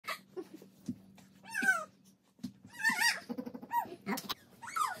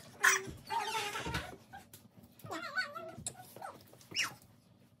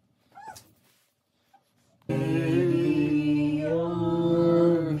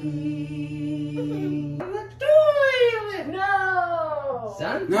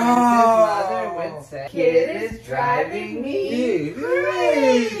sometimes his mother would say, "Kid is driving me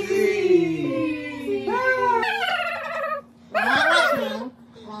crazy."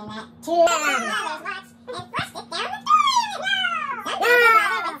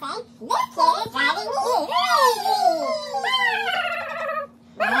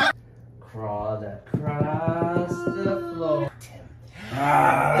 Crawled across the floor.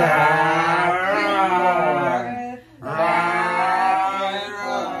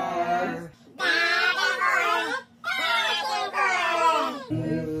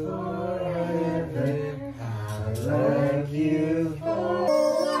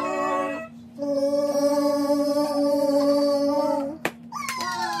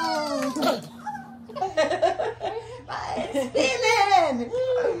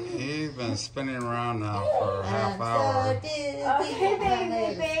 He's been spinning around now for a half hour. Okay,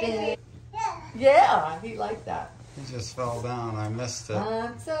 baby. Yeah, he liked that. He just fell down. I missed it.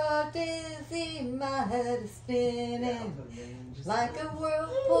 I'm so dizzy, my head is spinning like a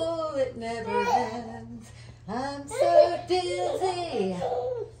whirlpool, it never ends. I'm so dizzy.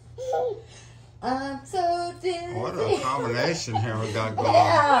 I'm so dizzy. What a combination here we got going.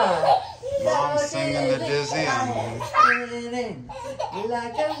 Yeah. Mom's singing the dizzy and spinning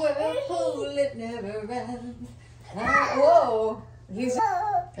like a whirlpool, it never ends. Whoa. He's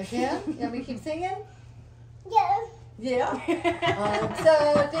again? You want me to keep singing? Yeah. Yeah. I'm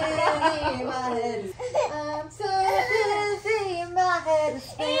so dizzy, my head is. I'm so dizzy, my head is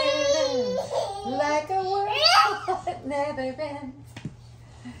spinning like a whirlpool, it never ends.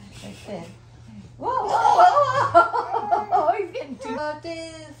 Okay. Whoa, whoa, whoa, whoa. He's getting too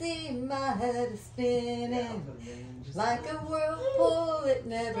dizzy, my head is spinning like a whirlpool, it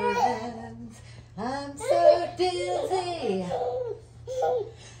never ends. I'm so dizzy.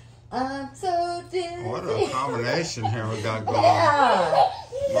 I'm so dizzy. what a combination here we got going. Yeah.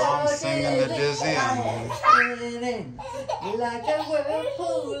 Mom's singing the dizzy and spinning like a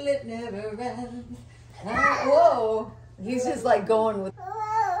whirlpool, it never ends. Whoa. He's just like going with.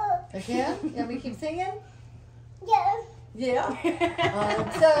 Again? You want me to keep singing? Yeah. Yeah.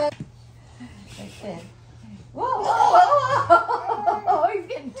 So. Okay. Whoa, whoa, whoa, whoa. He's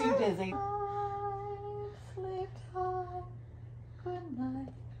getting too dizzy. Sleep tight. Good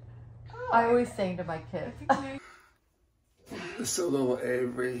night. I always sing to my kids. so little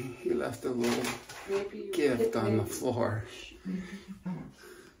Avery, he left a little gift on the floor.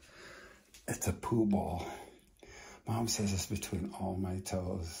 It's a poo ball. Mom says it's between all my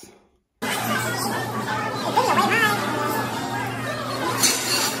toes.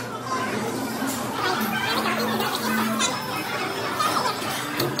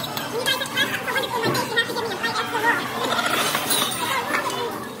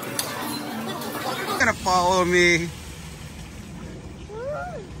 Gonna follow me.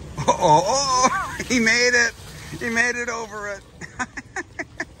 Oh, he made it. He made it over it.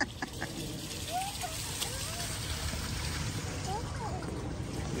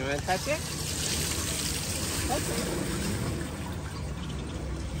 You want to touch it? Touch it.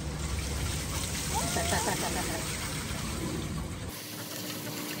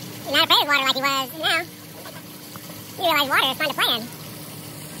 You're not afraid of water like he was now. You realize water is fun to play in.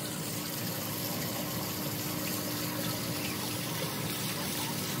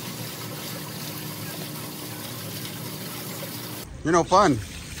 You're no fun.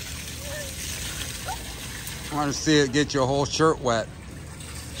 I want to see it get your whole shirt wet.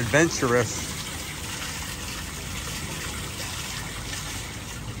 Adventurous.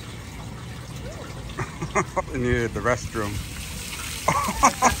 I needed the restroom.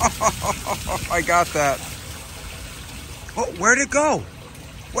 I got that. Oh, where'd it go?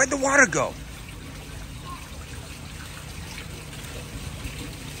 Where'd the water go?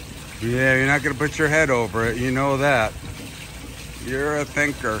 Yeah, you're not going to put your head over it. You know that. You're a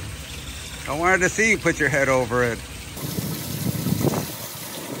thinker. I wanted to see you put your head over it.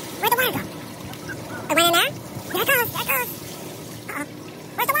 Where'd the water go? It went in there? There it goes, there it goes. Uh-oh.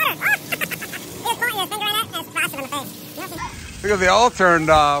 Where's the water? Oh! You just put your finger in it and it's faster than the face. Because they all turned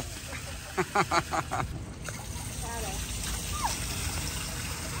off.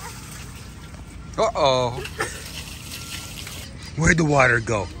 Uh-oh. Where'd the water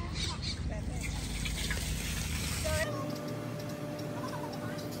go?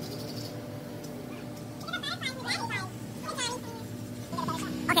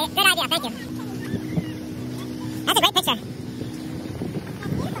 Okay, good idea, thank you. That's a great picture.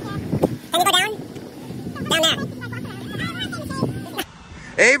 Can you go down? Down there.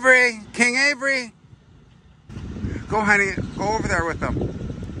 Avery, King Avery. Go, honey, go over there with them.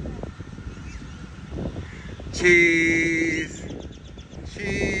 Cheese.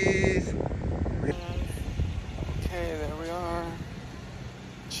 Cheese.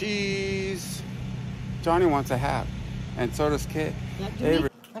 cheese. Johnny wants a hat, and so does Kate. Avery.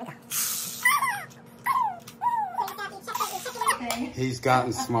 He's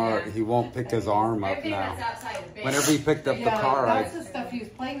gotten smart. He won't pick his arm up now. Whenever he picked up the car,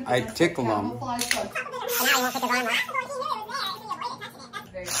 I tickle him. Must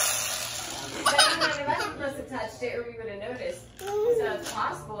have touched it, or we would have noticed. So it's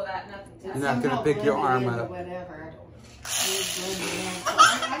possible that nothing touched it. You're not gonna pick your arm up. Whatever.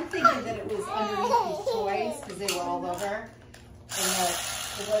 I'm thinking that it was underneath these toys because they were all over, and that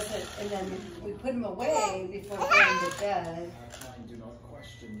it wasn't. And then we put them away before going to bed.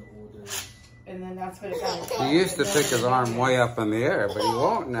 And then that's what it got. He used to pick his arm way up in the air, but he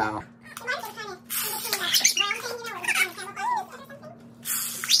won't now.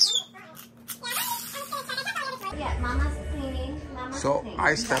 So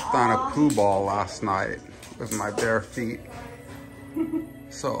I stepped on a poo ball last night with my bare feet.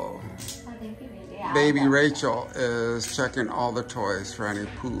 So baby Rachel is checking all the toys for any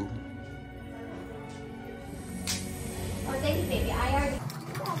poo. Oh, thank you, baby. I already...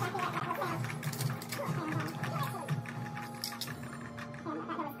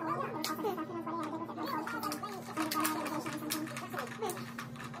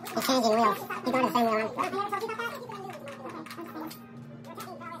 He's changing wheels. He's going the same way around.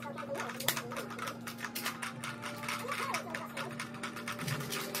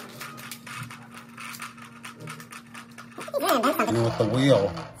 With the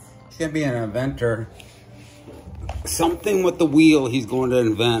wheel. He's gonna be an inventor. Something with the wheel he's going to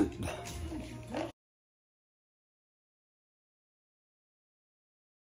invent.